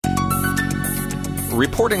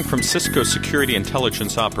Reporting from Cisco Security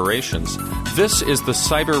Intelligence Operations, this is the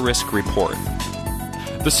Cyber Risk Report.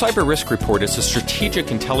 The Cyber Risk Report is a strategic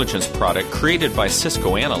intelligence product created by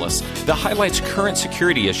Cisco analysts that highlights current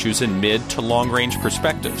security issues in mid to long-range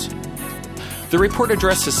perspectives. The report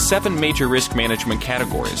addresses 7 major risk management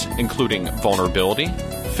categories, including vulnerability,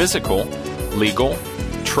 physical, legal,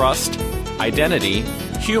 trust, identity,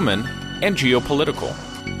 human, and geopolitical.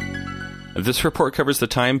 This report covers the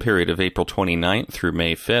time period of April 29th through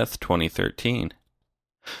May 5th, 2013.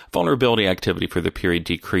 Vulnerability activity for the period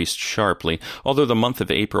decreased sharply, although the month of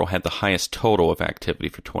April had the highest total of activity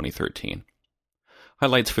for 2013.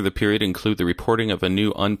 Highlights for the period include the reporting of a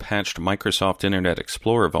new unpatched Microsoft Internet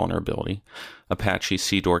Explorer vulnerability, Apache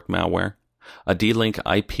CDORC malware, a D-Link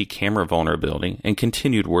IP camera vulnerability, and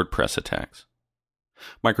continued WordPress attacks.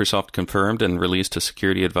 Microsoft confirmed and released a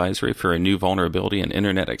security advisory for a new vulnerability in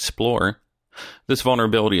Internet Explorer. This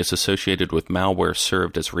vulnerability is associated with malware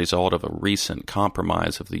served as a result of a recent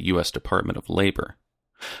compromise of the U.S. Department of Labor.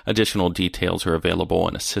 Additional details are available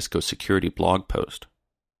in a Cisco security blog post.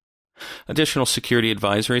 Additional security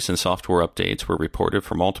advisories and software updates were reported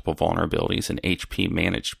for multiple vulnerabilities in HP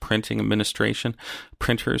Managed Printing Administration,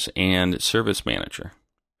 Printers, and Service Manager.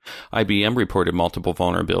 IBM reported multiple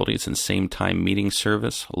vulnerabilities in Same-Time Meeting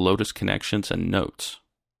Service, Lotus Connections, and Notes.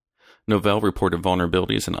 Novell reported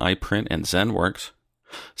vulnerabilities in iPrint and ZenWorks.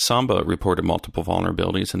 Samba reported multiple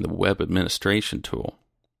vulnerabilities in the Web Administration Tool.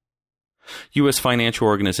 U.S. financial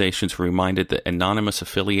organizations were reminded that anonymous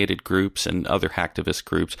affiliated groups and other hacktivist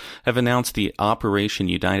groups have announced the Operation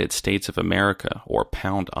United States of America, or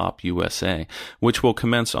Pound Op USA, which will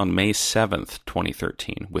commence on May 7th,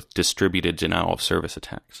 2013, with distributed denial-of-service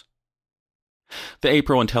attacks. The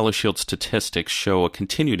April IntelliShield statistics show a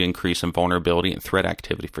continued increase in vulnerability and threat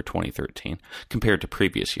activity for 2013 compared to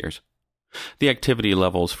previous years. The activity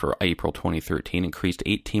levels for April 2013 increased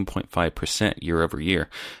 18.5% year over year,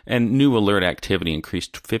 and new alert activity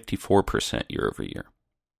increased 54% year over year.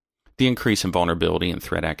 The increase in vulnerability and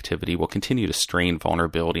threat activity will continue to strain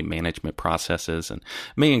vulnerability management processes and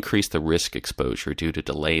may increase the risk exposure due to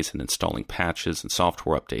delays in installing patches and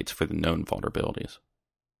software updates for the known vulnerabilities.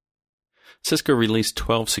 Cisco released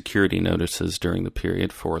 12 security notices during the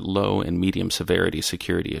period for low and medium severity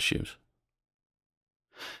security issues.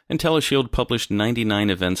 IntelliShield published 99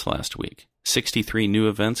 events last week, 63 new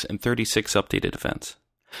events, and 36 updated events.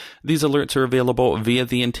 These alerts are available via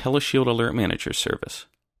the IntelliShield Alert Manager service.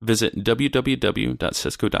 Visit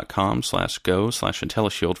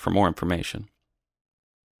www.cisco.com/go/IntelliShield for more information.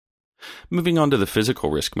 Moving on to the physical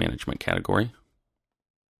risk management category.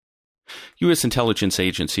 U.S. intelligence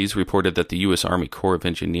agencies reported that the U.S. Army Corps of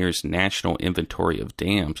Engineers' National Inventory of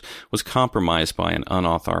Dams was compromised by an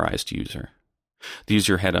unauthorized user. The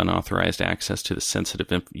user had unauthorized access to the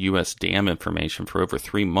sensitive U.S. dam information for over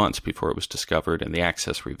 3 months before it was discovered and the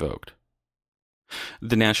access revoked.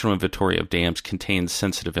 The National Inventory of Dams contains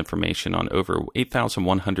sensitive information on over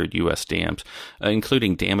 8,100 U.S. dams,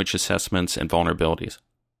 including damage assessments and vulnerabilities.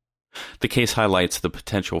 The case highlights the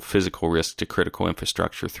potential physical risk to critical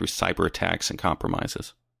infrastructure through cyber attacks and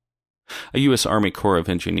compromises. A U.S. Army Corps of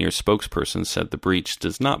Engineers spokesperson said the breach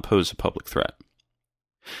does not pose a public threat.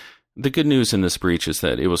 The good news in this breach is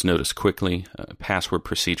that it was noticed quickly, password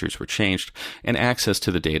procedures were changed, and access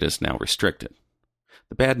to the data is now restricted.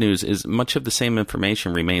 The bad news is much of the same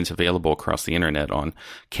information remains available across the internet on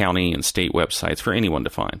county and state websites for anyone to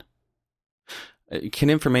find. Can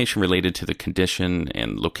information related to the condition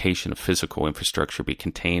and location of physical infrastructure be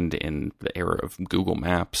contained in the era of Google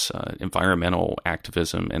Maps, environmental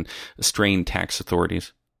activism, and strained tax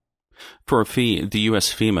authorities? For a fee, the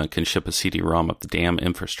U.S. FEMA can ship a CD-ROM of the dam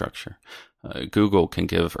infrastructure. Google can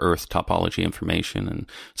give Earth topology information, and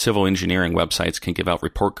civil engineering websites can give out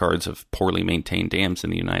report cards of poorly maintained dams in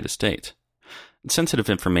the United States. Sensitive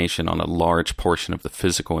information on a large portion of the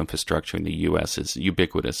physical infrastructure in the U.S. is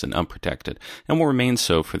ubiquitous and unprotected, and will remain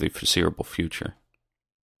so for the foreseeable future.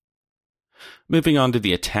 Moving on to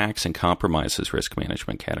the attacks and compromises risk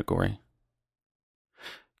management category.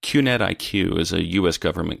 QNetIQ is a U.S.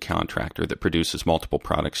 government contractor that produces multiple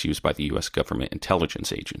products used by the U.S. government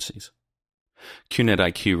intelligence agencies.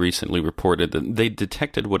 QNetIQ recently reported that they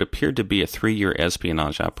detected what appeared to be a 3-year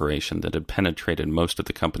espionage operation that had penetrated most of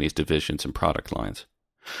the company's divisions and product lines.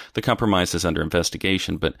 The compromise is under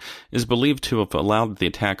investigation, but is believed to have allowed the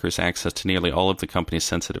attackers access to nearly all of the company's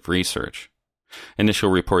sensitive research.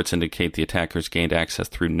 Initial reports indicate the attackers gained access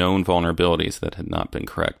through known vulnerabilities that had not been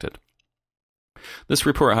corrected. This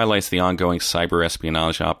report highlights the ongoing cyber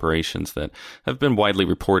espionage operations that have been widely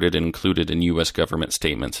reported and included in U.S. government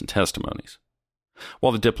statements and testimonies.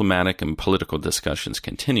 While the diplomatic and political discussions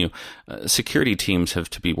continue, security teams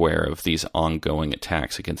have to be aware of these ongoing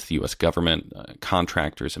attacks against the U.S. government,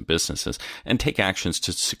 contractors, and businesses, and take actions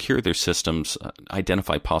to secure their systems,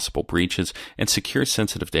 identify possible breaches, and secure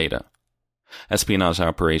sensitive data. Espionage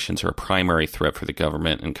operations are a primary threat for the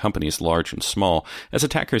government and companies large and small, as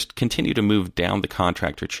attackers continue to move down the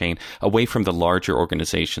contractor chain away from the larger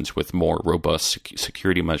organizations with more robust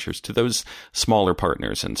security measures to those smaller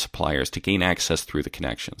partners and suppliers to gain access through the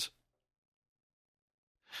connections.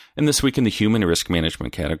 And this week in the human risk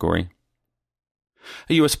management category,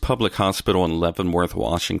 a U.S. public hospital in Leavenworth,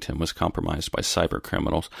 Washington was compromised by cyber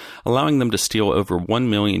criminals, allowing them to steal over $1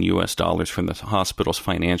 million from the hospital's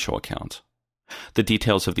financial accounts. The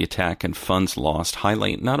details of the attack and funds lost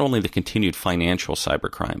highlight not only the continued financial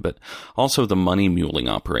cybercrime, but also the money muling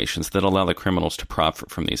operations that allow the criminals to profit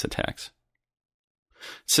from these attacks.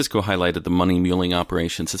 Cisco highlighted the money muling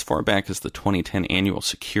operations as far back as the 2010 annual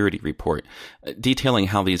security report, detailing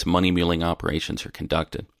how these money muling operations are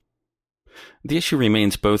conducted. The issue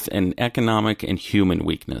remains both an economic and human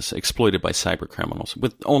weakness exploited by cybercriminals,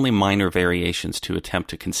 with only minor variations to attempt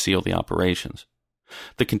to conceal the operations.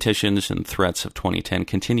 The conditions and threats of 2010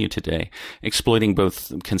 continue today, exploiting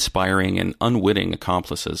both conspiring and unwitting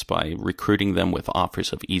accomplices by recruiting them with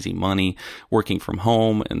offers of easy money, working from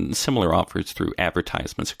home, and similar offers through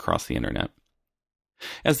advertisements across the internet.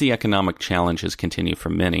 As the economic challenges continue for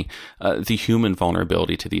many, the human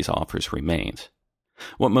vulnerability to these offers remains.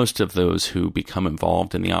 What most of those who become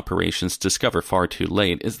involved in the operations discover far too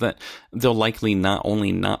late is that they'll likely not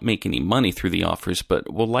only not make any money through the offers,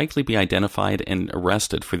 but will likely be identified and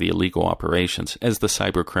arrested for the illegal operations as the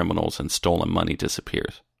cyber criminals and stolen money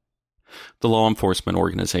disappears. The law enforcement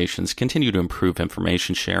organizations continue to improve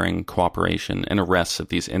information sharing, cooperation, and arrests of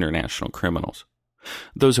these international criminals.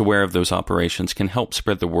 Those aware of those operations can help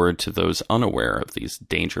spread the word to those unaware of these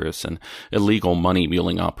dangerous and illegal money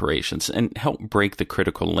muling operations and help break the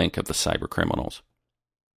critical link of the cyber criminals.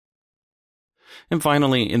 And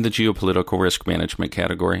finally, in the geopolitical risk management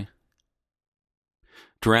category,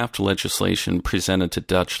 draft legislation presented to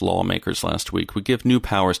Dutch lawmakers last week would give new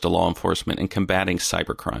powers to law enforcement in combating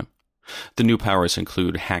cybercrime. The new powers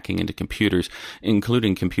include hacking into computers,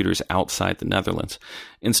 including computers outside the Netherlands,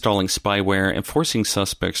 installing spyware, and forcing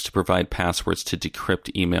suspects to provide passwords to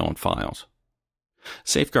decrypt email and files.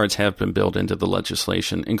 Safeguards have been built into the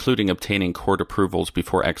legislation, including obtaining court approvals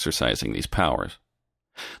before exercising these powers.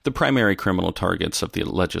 The primary criminal targets of the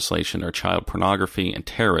legislation are child pornography and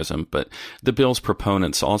terrorism, but the bill's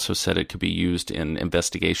proponents also said it could be used in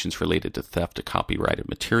investigations related to theft of copyrighted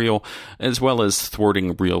material, as well as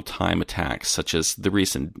thwarting real-time attacks, such as the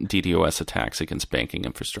recent DDoS attacks against banking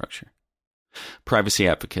infrastructure. Privacy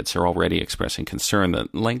advocates are already expressing concern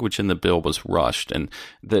that language in the bill was rushed and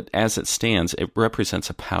that, as it stands, it represents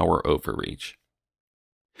a power overreach.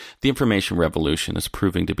 The information revolution is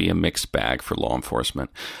proving to be a mixed bag for law enforcement.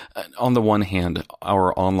 On the one hand,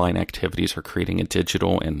 our online activities are creating a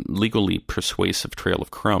digital and legally persuasive trail of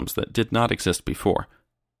crumbs that did not exist before.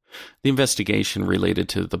 The investigation related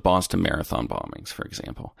to the Boston Marathon bombings, for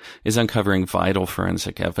example, is uncovering vital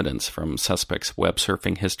forensic evidence from suspects' web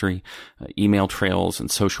surfing history, email trails, and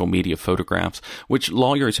social media photographs, which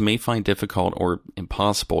lawyers may find difficult or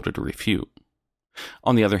impossible to refute.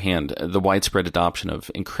 On the other hand, the widespread adoption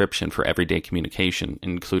of encryption for everyday communication,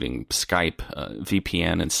 including Skype,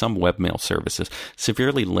 VPN, and some webmail services,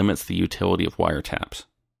 severely limits the utility of wiretaps.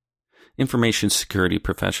 Information security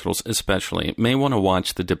professionals especially may want to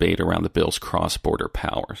watch the debate around the bill's cross-border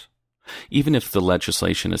powers. Even if the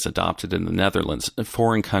legislation is adopted in the Netherlands,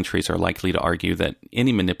 foreign countries are likely to argue that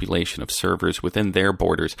any manipulation of servers within their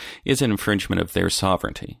borders is an infringement of their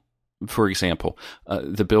sovereignty. For example,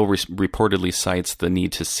 the bill reportedly cites the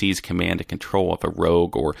need to seize command and control of a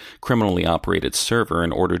rogue or criminally operated server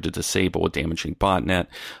in order to disable a damaging botnet,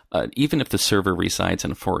 even if the server resides in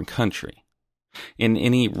a foreign country. In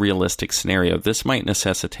any realistic scenario, this might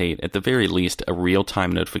necessitate, at the very least, a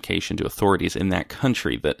real-time notification to authorities in that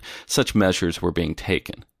country that such measures were being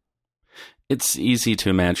taken. It's easy to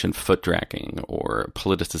imagine foot-dragging or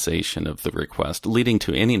politicization of the request, leading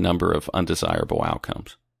to any number of undesirable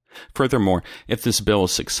outcomes. Furthermore, if this bill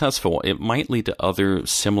is successful, it might lead to other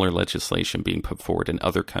similar legislation being put forward in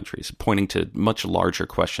other countries, pointing to much larger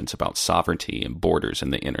questions about sovereignty and borders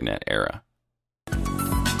in the internet era.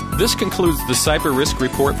 This concludes the Cyber Risk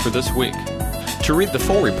Report for this week. To read the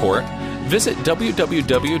full report, visit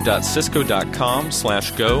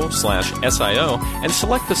www.cisco.com/go/SIO and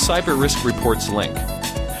select the Cyber Risk Reports link.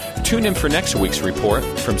 Tune in for next week's report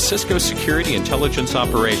from Cisco Security Intelligence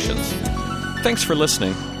Operations. Thanks for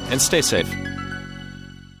listening, and stay safe.